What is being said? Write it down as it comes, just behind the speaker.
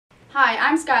Hi,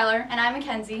 I'm Skylar. And I'm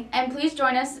Mackenzie. And please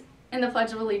join us in the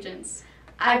Pledge of Allegiance.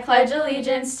 I pledge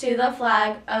allegiance to the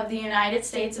flag of the United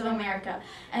States of America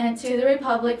and to the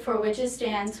republic for which it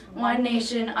stands, one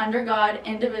nation, under God,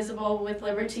 indivisible, with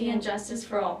liberty and justice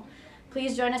for all.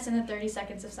 Please join us in the 30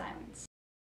 seconds of silence.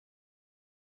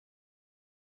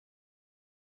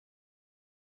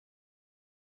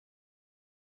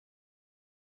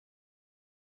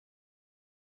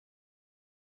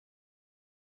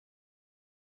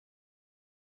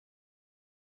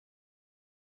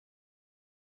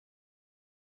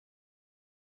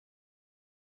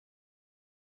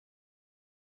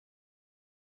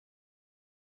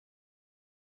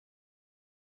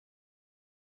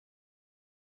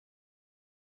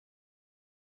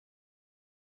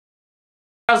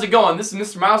 How's it going? This is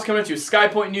Mr. Miles coming to Sky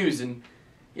Point News, and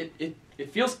it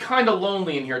feels kind of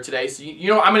lonely in here today, so you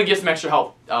know I'm going to get some extra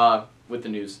help with the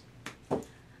news.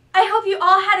 I hope you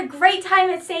all had a great time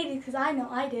at Sadie's, because I know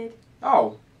I did.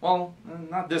 Oh, well,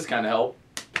 not this kind of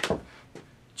help.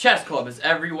 Chess Club is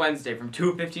every Wednesday from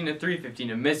 2:15 to 3:15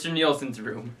 in Mr. Nielsen's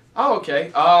room. Oh,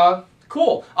 okay.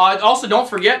 Cool. Also, don't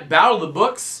forget Battle of the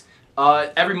Books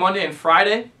every Monday and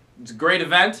Friday. It's a great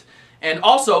event. And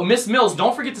also, Miss Mills,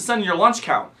 don't forget to send your lunch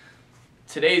count.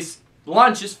 Today's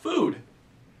lunch is food.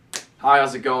 Hi,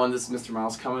 how's it going? This is Mr.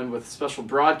 Miles coming with a special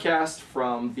broadcast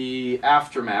from the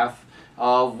aftermath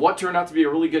of what turned out to be a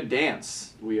really good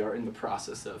dance. We are in the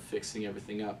process of fixing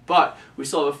everything up, but we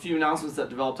still have a few announcements that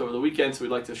developed over the weekend, so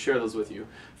we'd like to share those with you.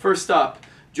 First up,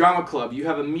 Drama Club. You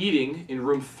have a meeting in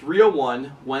room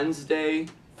 301 Wednesday,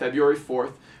 February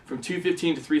 4th from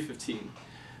 2:15 to 3:15.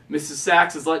 Mrs.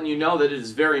 Sachs is letting you know that it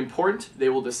is very important. They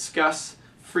will discuss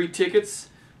free tickets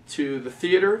to the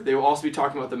theater. They will also be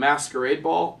talking about the Masquerade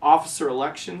Ball, officer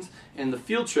elections, and the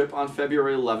field trip on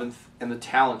February 11th and the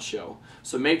talent show.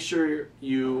 So make sure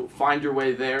you find your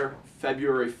way there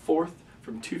February 4th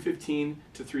from 2:15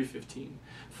 to 3:15.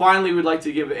 Finally, we'd like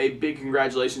to give a big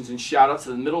congratulations and shout out to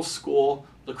the middle school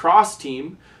lacrosse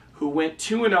team who went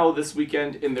 2-0 this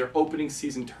weekend in their opening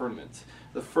season tournament.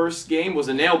 The first game was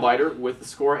a nail-biter with the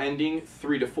score ending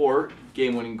 3-4,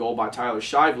 game-winning goal by Tyler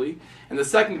Shively. And the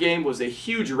second game was a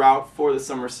huge rout for the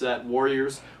Somerset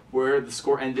Warriors where the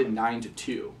score ended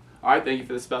 9-2. All right, thank you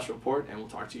for this special report, and we'll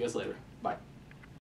talk to you guys later. Bye.